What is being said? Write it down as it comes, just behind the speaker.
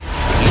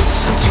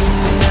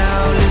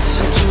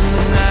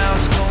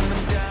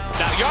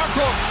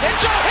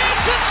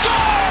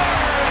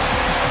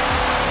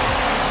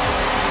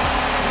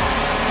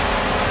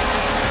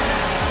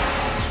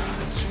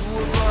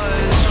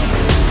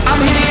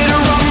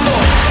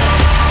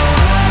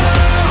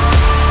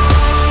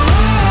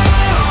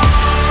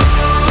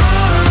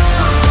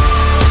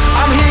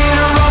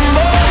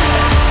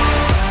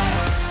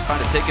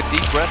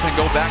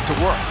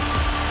work.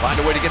 Find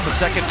a way to get the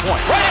second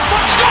point. Right in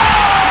front, score!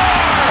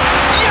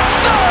 Yes,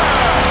 sir!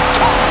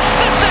 Cole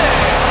Simpson,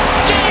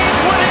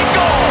 game-winning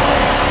goal!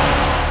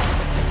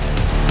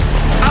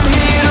 I'm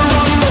here to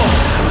rumble.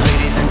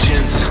 Ladies and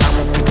gents, I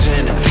won't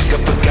pretend. Think I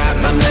forgot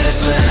my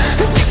medicine.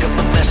 Think I'm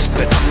a mess,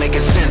 but I'm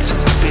making sense.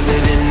 I feel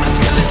it in my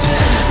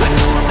skeleton. I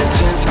know I'm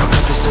intense, I'll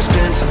cut the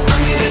suspense.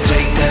 I'm here to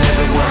take down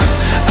everyone.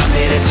 I'm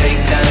here to take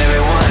down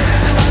everyone.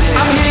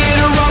 I'm here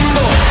to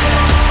rumble.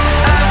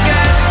 I've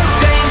got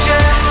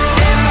danger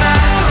in my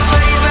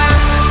flavor,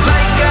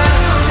 like a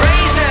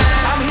raisin.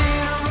 I'm here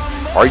to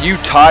rumble. Are you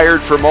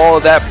tired from all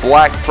of that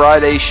Black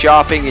Friday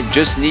shopping and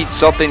just need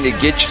something to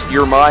get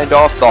your mind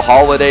off the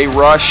holiday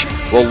rush?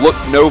 Well, look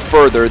no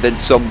further than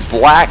some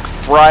Black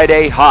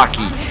Friday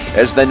hockey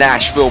as the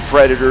Nashville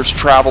Predators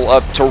travel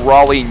up to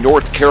Raleigh,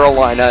 North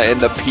Carolina in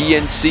the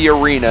PNC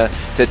Arena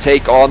to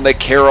take on the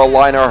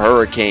Carolina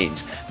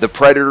Hurricanes. The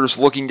Predators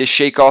looking to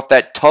shake off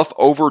that tough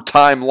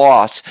overtime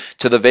loss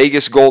to the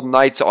Vegas Golden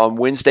Knights on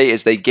Wednesday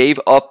as they gave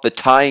up the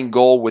tying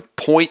goal with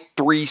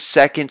 0.3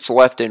 seconds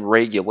left in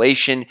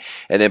regulation,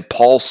 and then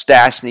Paul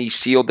Stastny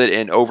sealed it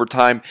in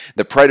overtime.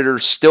 The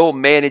Predators still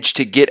managed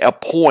to get a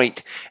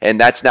point,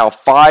 and that's now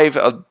 5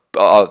 of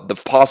the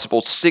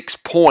possible 6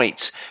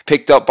 points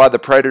picked up by the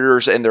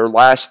Predators in their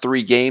last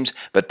 3 games,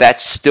 but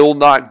that's still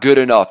not good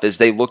enough as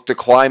they look to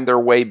climb their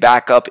way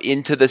back up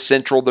into the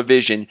Central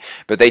Division.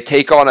 But they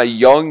take on a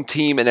young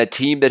team and a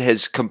team that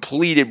has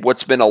completed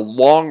what's been a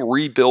long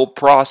rebuild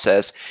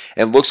process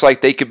and looks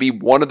like they could be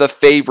one of the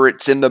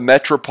favorites in the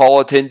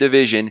Metropolitan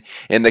Division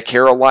in the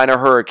Carolina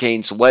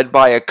Hurricanes, led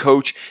by a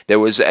coach that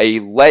was a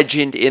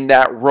legend in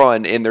that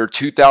run in their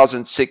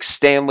 2006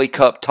 Stanley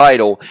Cup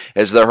title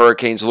as the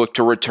Hurricanes look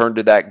to return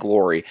to that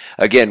glory.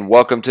 Again,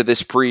 welcome to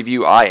this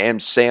preview. I am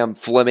Sam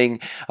Fleming,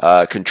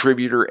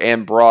 contributor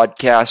and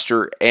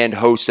broadcaster and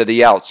host of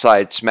the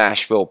Outside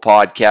Smashville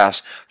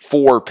podcast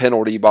for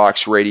Penalty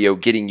Box Radio,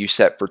 getting you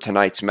set for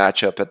tonight's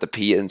matchup at the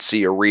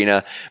PNC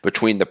Arena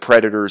between the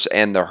Predators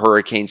and the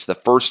Hurricanes, the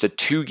first of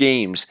 2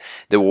 games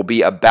that will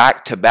be a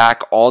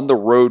back-to-back on the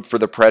road for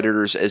the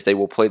Predators as they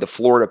will play the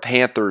Florida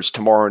Panthers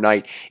tomorrow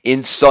night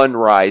in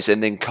Sunrise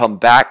and then come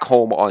back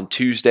home on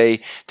Tuesday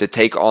to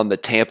take on the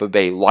Tampa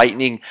Bay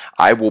Lightning.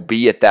 I will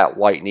be at that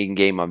Lightning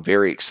game. I'm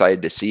very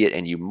excited to see it,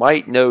 and you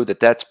might know that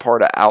that's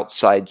part of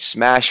Outside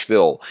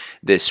Smashville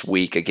this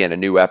week. Again, a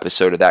new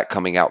episode of that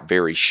coming out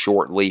very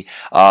shortly.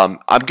 I'm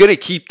going to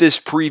keep this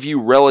preview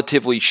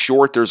relatively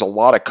short. There's a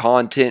lot of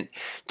content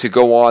to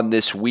go on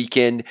this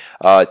weekend.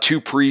 2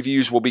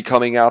 previews will be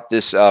coming out,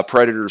 this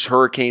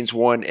Predators-Hurricanes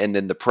one, and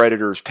then the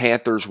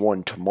Predators-Panthers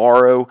one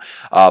tomorrow.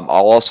 I'll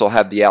also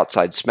have the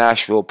Outside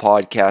Smashville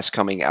podcast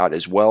coming out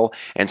as well,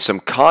 and some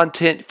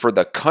content for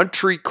the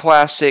Country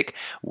Classic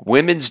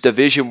Women's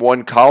Division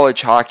I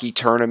College Hockey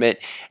Tournament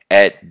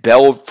at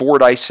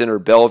Fordyce Center,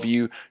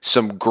 Bellevue.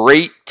 Some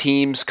great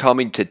teams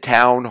coming to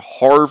town.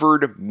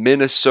 Harvard,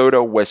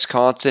 Minnesota,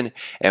 Wisconsin,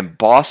 and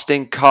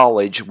Boston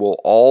College will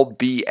all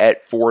be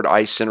at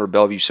Fordyce Center,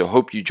 Bellevue. So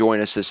hope you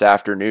join us this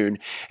afternoon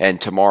and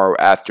tomorrow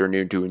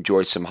afternoon to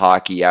enjoy some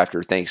hockey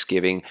after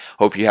Thanksgiving.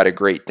 Hope you had a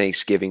great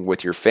Thanksgiving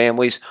with your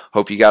families.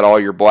 Hope you got all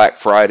your Black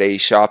Friday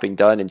shopping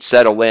done and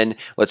settle in.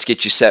 Let's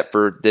get you set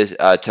for this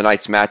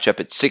tonight's matchup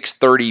at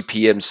 6:30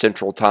 p.m.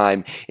 Central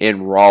Time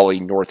in Raleigh,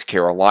 North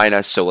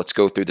Carolina. So let's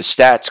go through the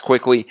stats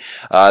quickly.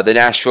 The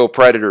Nashville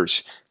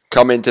Predators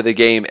come into the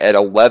game at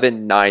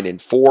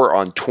 11-9-4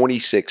 on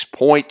 26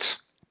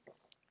 points,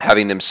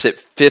 having them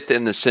sit 5th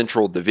in the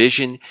Central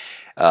Division.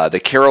 The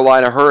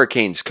Carolina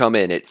Hurricanes come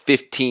in at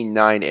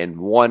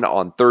 15-9-1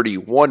 on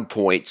 31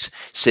 points,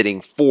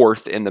 sitting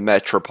 4th in the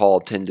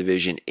Metropolitan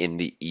Division in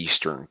the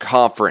Eastern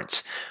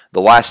Conference. The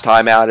last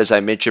time out, as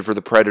I mentioned, for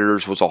the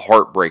Predators was a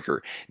heartbreaker.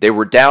 They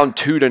were down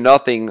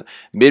 2-0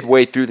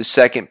 midway through the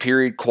second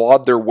period,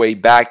 clawed their way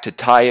back to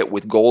tie it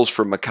with goals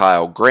from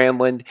Mikael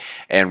Granlund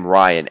and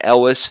Ryan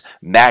Ellis.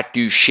 Matt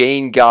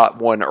Duchene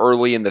got one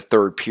early in the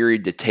third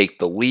period to take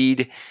the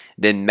lead.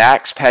 Then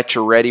Max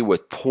Pacioretty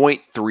with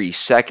 0.3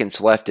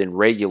 seconds left in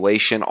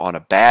regulation on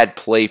a bad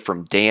play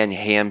from Dan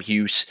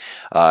Hamhuis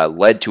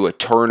led to a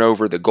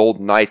turnover. The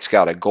Golden Knights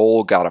got a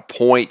goal, got a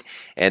point,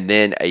 and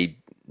then a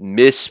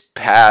missed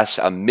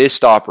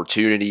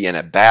opportunity and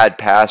a bad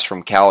pass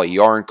from Calle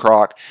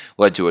Jarnkrok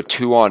led to a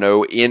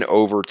 2-on-0 in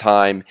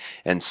overtime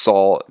and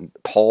saw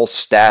Paul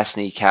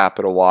Stastny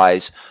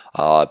capitalize,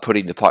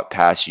 putting the puck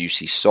past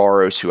UC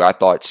Saros, who I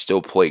thought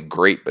still played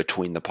great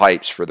between the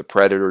pipes for the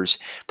Predators.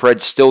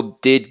 Preds still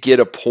did get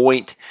a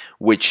point,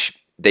 which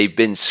they've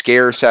been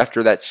scarce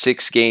after that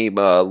 6-game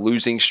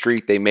losing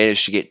streak. They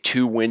managed to get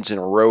 2 wins in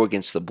a row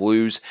against the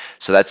Blues,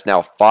 so that's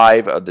now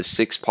 5 of the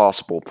 6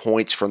 possible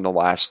points from the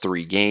last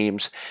 3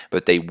 games,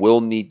 but they will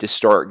need to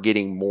start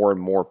getting more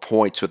and more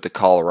points with the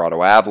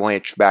Colorado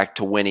Avalanche back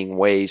to winning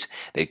ways.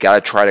 They've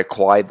got to try to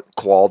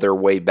claw their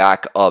way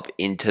back up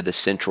into the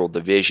Central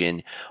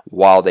Division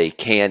while they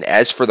can.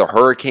 As for the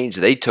Hurricanes,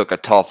 they took a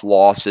tough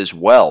loss as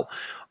well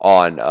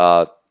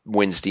on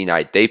Wednesday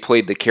night. They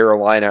played they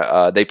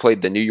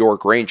played the New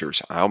York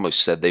Rangers. I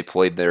almost said they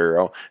played their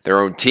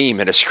own team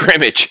in a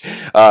scrimmage,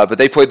 but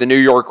they played the New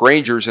York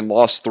Rangers and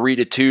lost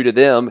 3-2 to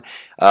them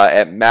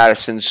at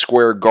Madison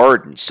Square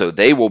Garden. So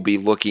they will be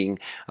looking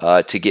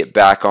to get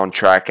back on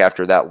track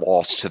after that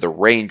loss to the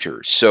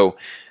Rangers. So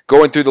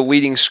going through the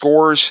leading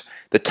scorers,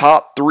 the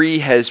top three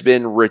has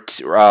been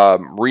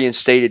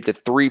reinstated to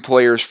 3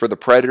 players for the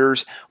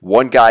Predators.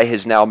 One guy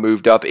has now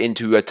moved up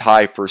into a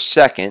tie for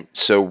second,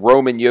 so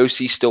Roman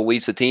Josi still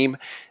leads the team.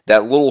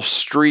 That little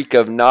streak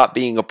of not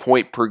being a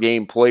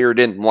point-per-game player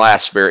didn't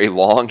last very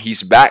long.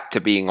 He's back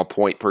to being a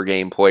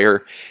point-per-game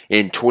player.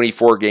 In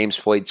 24 games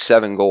played,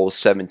 7 goals,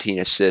 17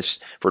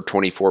 assists for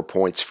 24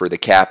 points for the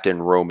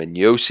captain, Roman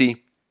Josi.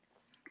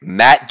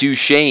 Matt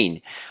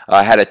Duchene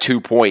had a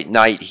 2-point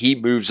night. He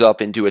moves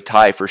up into a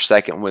tie for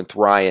second with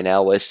Ryan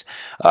Ellis.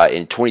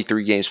 In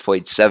 23 games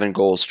played, 7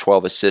 goals,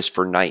 12 assists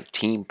for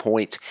 19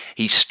 points.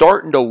 He's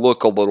starting to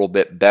look a little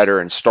bit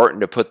better and starting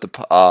to put the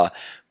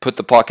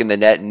puck in the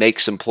net and make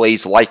some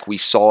plays like we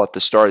saw at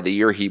the start of the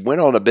year. He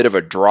went on a bit of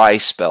a dry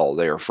spell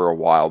there for a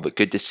while, but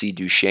good to see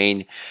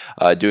Duchene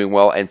doing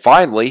well. And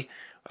finally,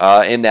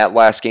 in that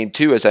last game,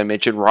 too, as I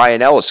mentioned,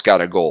 Ryan Ellis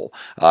got a goal.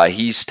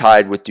 He's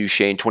tied with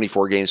Duchene,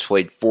 24 games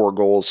played, 4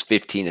 goals,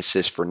 15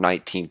 assists for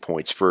 19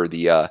 points for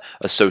the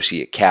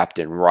associate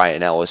captain,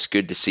 Ryan Ellis.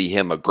 Good to see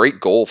him. A great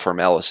goal from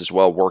Ellis as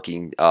well,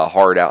 working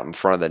hard out in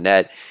front of the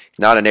net.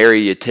 Not an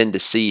area you tend to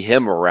see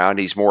him around.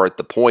 He's more at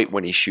the point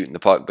when he's shooting the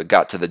puck, but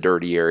got to the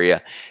dirty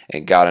area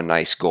and got a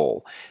nice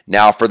goal.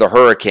 Now for the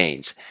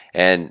Hurricanes.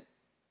 And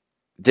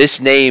this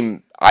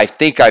name, I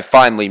think I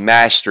finally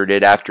mastered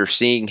it after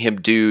seeing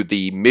him do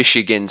the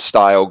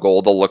Michigan-style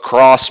goal, the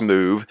lacrosse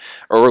move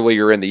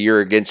earlier in the year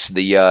against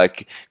the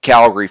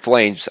Calgary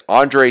Flames.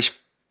 Andrei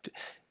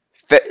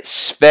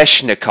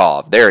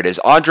Svechnikov. There it is.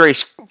 Andrei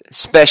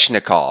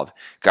Svechnikov.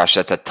 Gosh,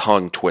 that's a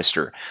tongue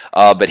twister.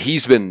 But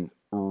he's been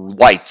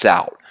lights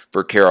out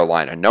for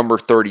Carolina. Number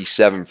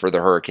 37 for the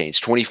Hurricanes.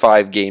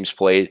 25 games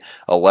played,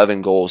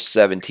 11 goals,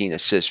 17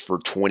 assists for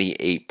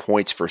 28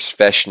 points for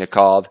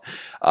Svechnikov.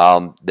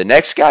 The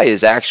next guy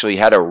has actually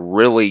had a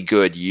really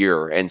good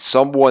year and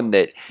someone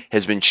that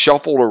has been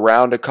shuffled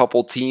around a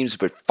couple teams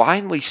but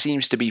finally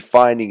seems to be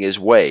finding his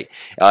way.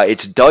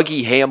 It's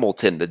Dougie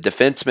Hamilton, the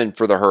defenseman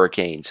for the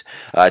Hurricanes.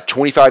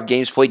 25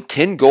 games played,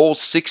 10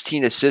 goals,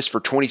 16 assists for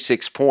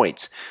 26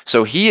 points.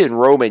 So he and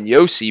Roman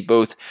Josi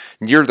both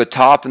near the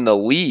top in the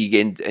league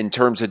in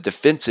terms of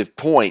defensive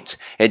points,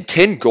 and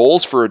 10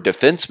 goals for a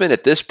defenseman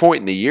at this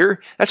point in the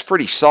year, that's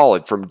pretty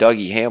solid from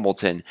Dougie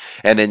Hamilton.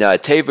 And then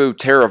Teuvo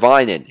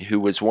Teravainen, who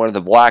was one of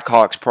the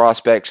Blackhawks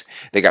prospects.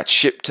 They got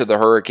shipped to the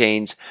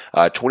Hurricanes.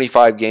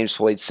 25 games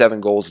played,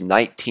 7 goals,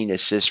 19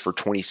 assists for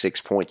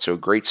 26 points. So a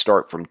great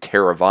start from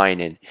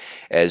Teravainen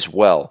as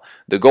well.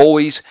 The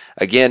goalies,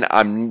 again,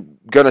 I'm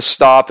going to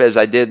stop as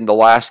I did in the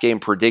last game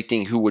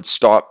predicting who would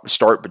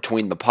start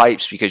between the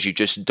pipes because you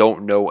just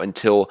don't know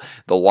until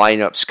the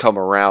lineups come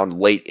around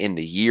late in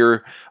the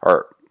year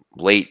or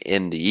late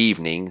in the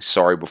evening.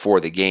 Sorry,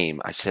 before the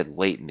game. I said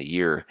late in the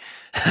year.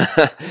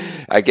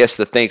 I guess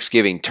the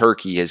Thanksgiving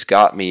turkey has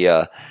got me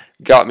a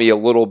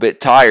little bit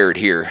tired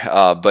here.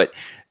 But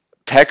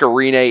Pekka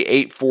Rinne,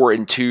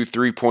 8-4-2,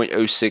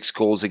 3.06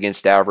 goals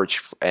against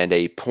average, and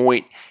a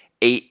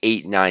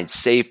 .889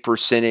 save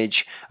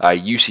percentage.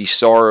 UC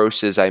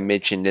Saros, as I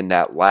mentioned in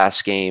that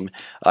last game,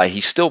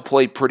 he still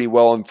played pretty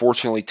well.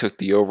 Unfortunately, took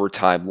the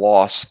overtime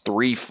loss,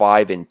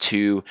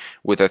 3-5-2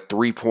 with a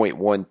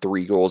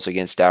 3.13 goals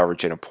against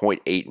average and a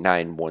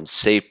 .891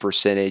 save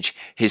percentage.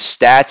 His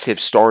stats have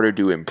started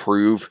to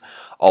improve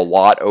a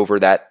lot over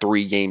that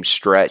 3-game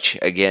stretch.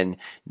 Again,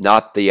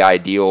 not the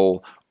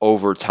ideal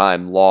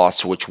overtime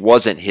loss, which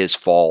wasn't his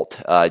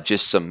fault.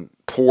 Just some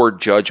poor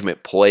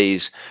judgment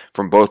plays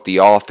from both the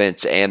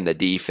offense and the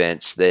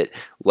defense that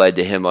led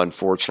to him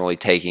unfortunately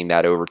taking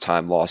that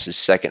overtime loss, his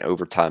second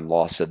overtime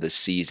loss of the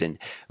season.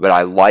 But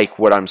I like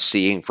what I'm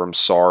seeing from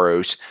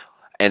Saros,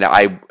 and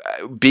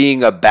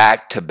being a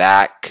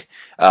back-to-back,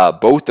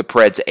 both the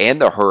Preds and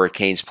the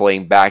Hurricanes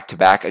playing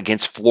back-to-back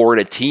against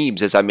Florida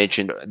teams. As I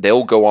mentioned,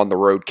 they'll go on the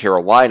road.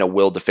 Carolina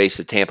will to face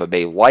the Tampa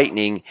Bay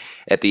Lightning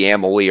at the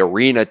Amalie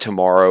Arena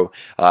tomorrow.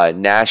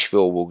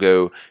 Nashville will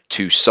go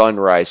to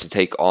Sunrise to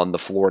take on the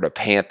Florida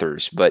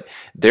Panthers. But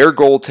their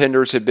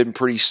goaltenders have been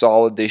pretty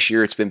solid this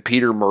year. It's been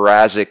Peter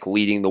Mrazek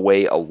leading the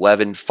way,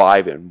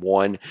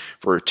 11-5-1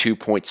 for a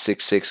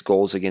 2.66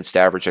 goals against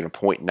average and a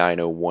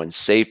 .901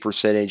 save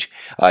percentage.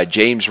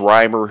 James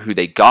Reimer, who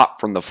they got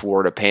from the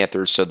Florida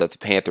Panthers so that the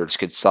Panthers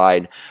could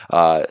sign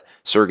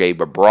Sergei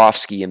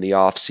Bobrovsky in the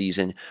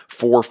offseason,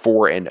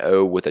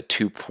 4-4-0 with a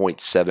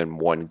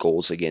 2.71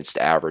 goals against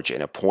average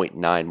and a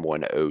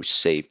 .910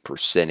 save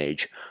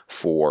percentage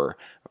for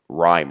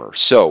Reimer.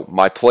 So,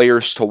 my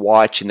players to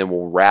watch, and then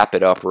we'll wrap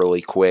it up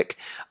really quick.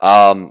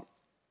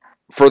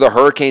 For the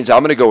Hurricanes,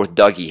 I'm going to go with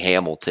Dougie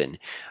Hamilton.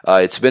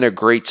 It's been a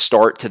great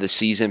start to the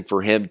season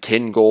for him.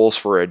 10 goals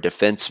for a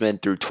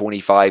defenseman through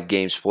 25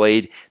 games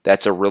played.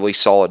 That's a really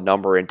solid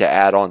number. And to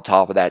add on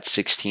top of that,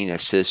 16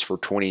 assists for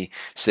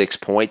 26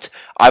 points.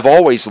 I've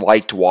always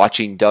liked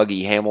watching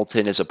Dougie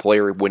Hamilton as a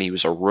player when he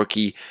was a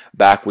rookie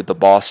back with the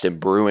Boston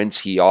Bruins.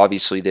 He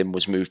obviously then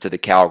was moved to the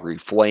Calgary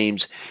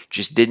Flames.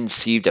 Just didn't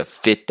seem to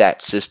fit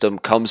that system.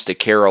 Comes to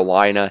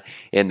Carolina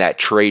in that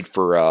trade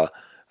for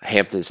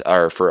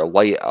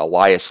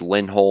Elias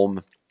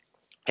Lindholm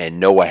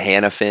and Noah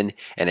Hannafin,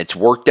 and it's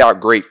worked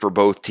out great for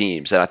both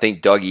teams. And I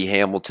think Dougie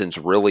Hamilton's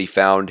really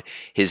found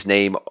his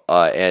name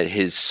and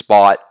his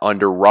spot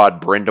under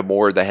Rod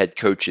Brind'Amour, the head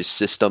coach's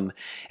system,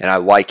 and I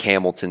like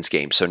Hamilton's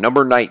game. So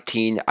number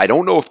 19, I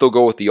don't know if they'll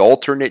go with the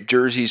alternate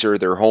jerseys or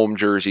their home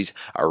jerseys.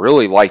 I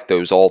really like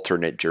those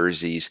alternate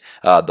jerseys,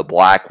 the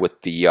black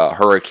with the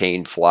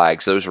Hurricane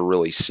flags. Those are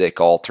really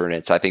sick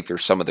alternates. I think they're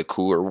some of the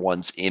cooler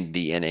ones in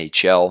the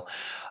NHL.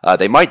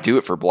 They might do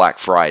it for Black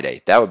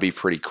Friday. That would be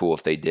pretty cool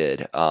if they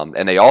did.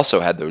 And they also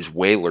had those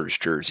Whalers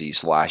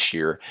jerseys last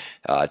year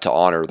to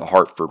honor the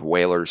Hartford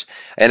Whalers.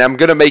 And I'm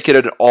going to make it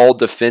an all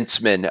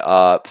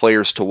defenseman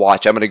players to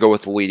watch. I'm going to go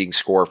with the leading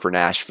scorer for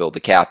Nashville, the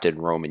captain,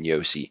 Roman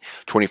Josi.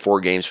 24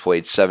 games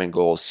played, 7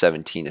 goals,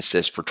 17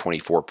 assists for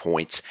 24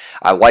 points.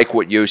 I like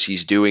what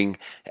Josi's doing.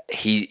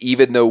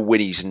 Even though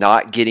when he's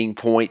not getting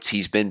points,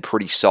 he's been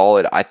pretty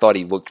solid. I thought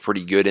he looked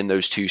pretty good in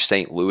those 2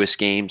 St. Louis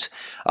games.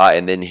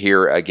 And then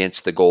here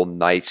against the Golden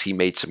Knights, he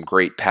made some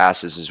great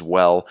passes as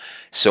well.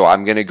 So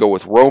I'm going to go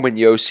with Roman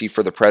Josi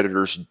for the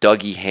Predators,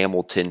 Dougie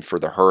Hamilton for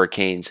the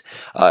Hurricanes.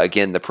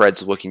 Again, the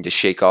Preds looking to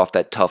shake off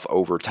that tough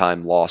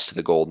overtime loss to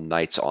the Golden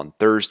Knights on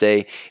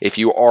Thursday. If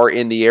you are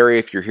in the area,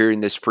 if you're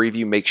hearing this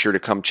preview, make sure to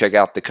come check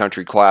out the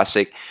Country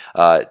Classic.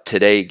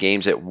 Today,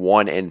 games at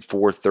 1 and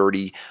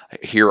 4:30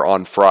 here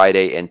on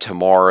Friday and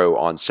tomorrow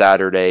on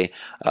Saturday.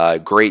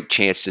 Great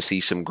chance to see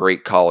some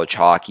great college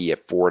hockey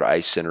at Ford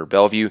Ice Center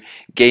Bellevue.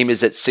 Game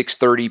is at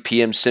 6:30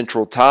 p.m.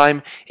 Central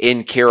Time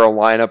in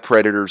Carolina.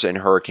 Predators and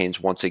Hurricanes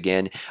once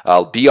again.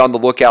 Be on the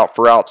lookout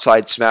for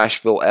Outside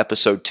Smashville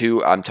Episode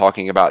 2. I'm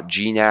talking about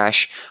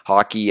GNASH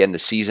hockey and the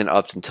season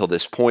up until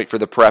this point for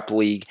the Prep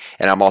League.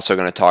 And I'm also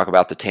going to talk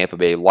about the Tampa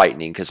Bay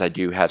Lightning because I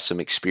do have some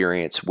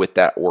experience with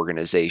that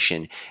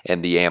organization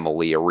and the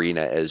Amalie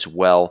Arena as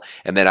well.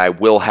 And then I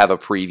will have a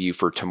preview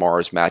for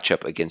tomorrow's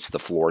matchup against the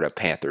Florida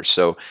Panthers.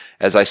 So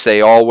as I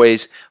say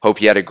always,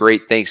 hope you had a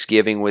great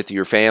Thanksgiving with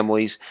your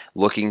families.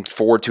 Looking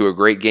forward to a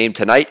great game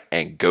tonight,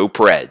 and go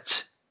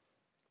Preds!